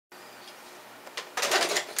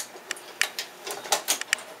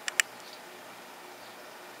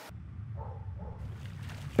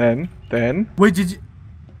Then. Wait, did you?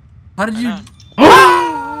 How did you?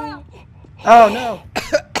 Oh no!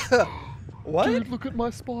 What? Dude, look at my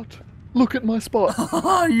spot. Look at my spot.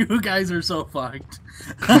 Oh, you guys are so fucked.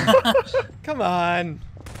 Come on.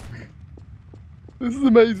 This is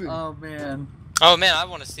amazing. Oh man. Oh man, I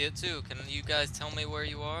want to see it too. Can you guys tell me where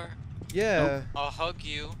you are? Yeah. I'll hug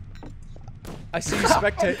you. I see you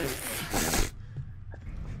spectate.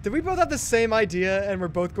 Did we both have the same idea and we're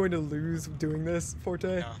both going to lose doing this,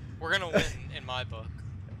 Forte? No, we're gonna win in my book.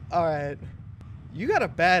 Alright. You got a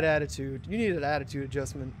bad attitude. You need an attitude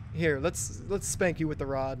adjustment. Here, let's spank you with the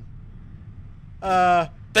rod.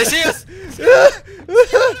 They see us!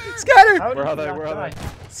 Scatter! Where are they? Where are they?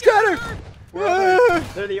 Scatter! Where are they?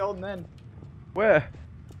 They're the old men. Where?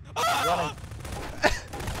 Running.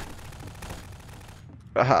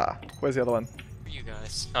 Aha. Where's the other one? You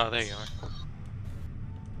guys. Oh, there you are.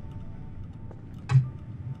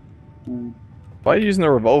 Why are you using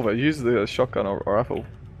a revolver? Use the shotgun or rifle.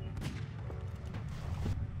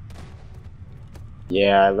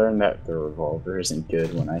 Yeah, I learned that the revolver isn't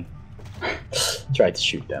good when I tried to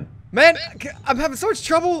shoot them. Man, I'm having so much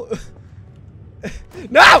trouble.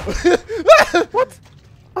 No! What?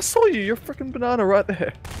 I saw you. You're a freaking banana right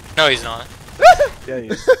there. No, he's not. Yeah, he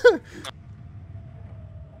is.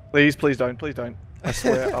 Please, please don't. Please don't. I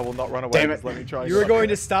swear I will not run away. Damn it. Just let me try. You were going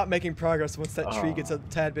to stop making progress once that tree gets a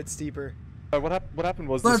tad bit steeper. What happened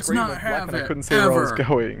was the Let's screen not went black have and I it, couldn't see where I was ever.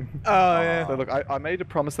 going. Oh, yeah. So look, I made a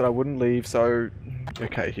promise that I wouldn't leave, so...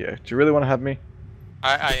 Okay, here. Do you really want to have me?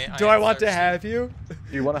 Do I want to have you? Do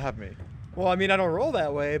you want to have me? Well, I mean, I don't roll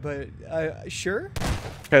that way, but sure.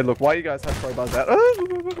 Okay, look, why you guys have crowbars out?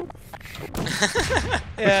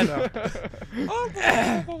 Yeah, no.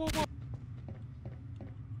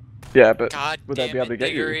 Yeah, but God would they damn be able to it,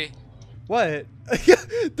 get you? Diggery. What?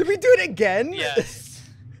 Did we do it again? Yes.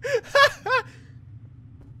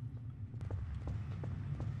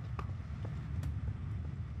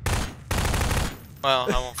 Well,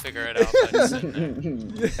 I won't figure it out by just sitting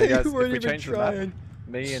there. Hey guys, You if weren't we even change the map, trying.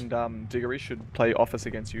 me and Diggery should play office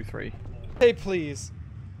against you three. Hey, please.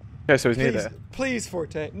 Okay, so he's near Please, there. please,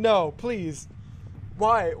 Forte. No, please.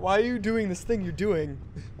 Why? Why are you doing this thing you're doing?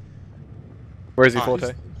 Where is he, Oh,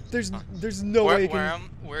 Forte? There's no way you can...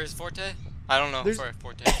 Where is Forte? I don't know There's- where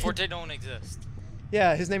Forte. Forte don't exist.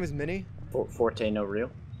 Yeah, his name is Minnie. Forte no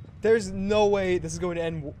real. There's no way this is going to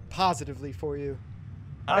end positively for you.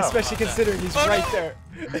 Oh, Especially about that. considering he's Oh, right no! there.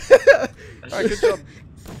 Alright, good job.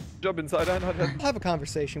 Good job inside out. I'll have a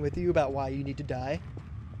conversation with you about why you need to die.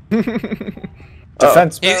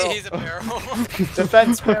 Defense barrel. He's a barrel.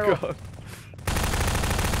 Defense Oh barrel. god.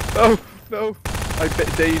 Oh, no. I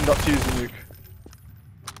dare you not to use the nuke.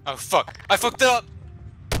 Oh fuck! I fucked up.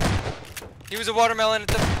 He was a watermelon at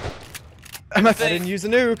the. I didn't use a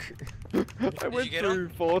nuke. I went get through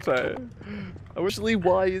Forte. Actually,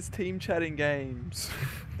 why is team chatting games?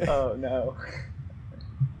 Oh no.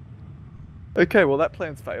 Okay, well that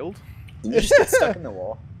plan's failed. Did you just get stuck in the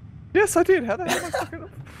wall? Yes, I did. How the hell am I stuck in it?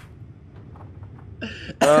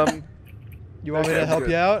 You want me to I'm help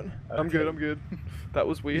good. you out? I'm good, I'm good. That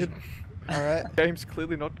was weird. Alright. Game's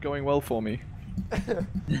clearly not going well for me.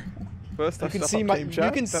 First I You can stuff see up my team chat,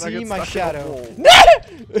 you can then I see get my stuck in a shadow. wall.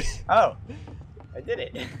 Oh, I did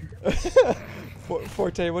it.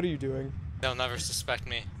 Forte, what are you doing? They'll never suspect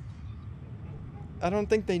me. I don't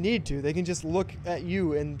think they need to. They can just look at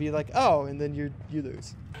you and be like, "Oh," and then you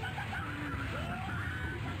lose.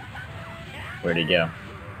 Where'd he go?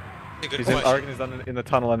 It's a good He's in, I question. reckon he's in the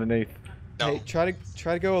tunnel underneath. No. Hey, try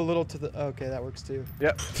to go a little to the. Okay, that works too.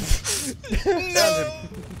 Yep. No.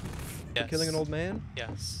 You're killing an old man?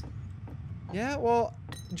 Yes. Yeah. Well,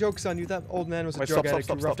 joke's on you. That old man was a Wait, drug stop, addict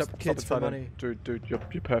stop, who stop, roughed stop, up kids stop for inside money. Dude, you're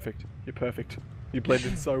perfect. You're perfect. You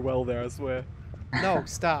blended so well there, I swear. No,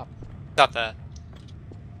 stop. Stop that.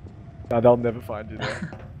 No, they'll never find you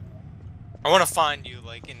there. I want to find you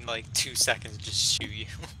like in like 2 seconds and just shoot you.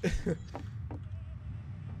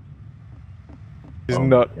 He's Oh,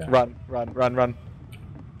 not. yeah. Run.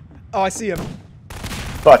 Oh, I see him.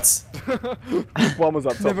 Butts. One was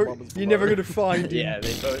up top, Never, one was you're below. never gonna find him. Yeah,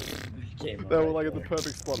 they both came. They were right like at the there.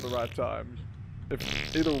 perfect spot at the right time. If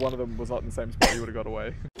either one of them was not in the same spot, you would have got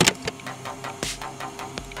away.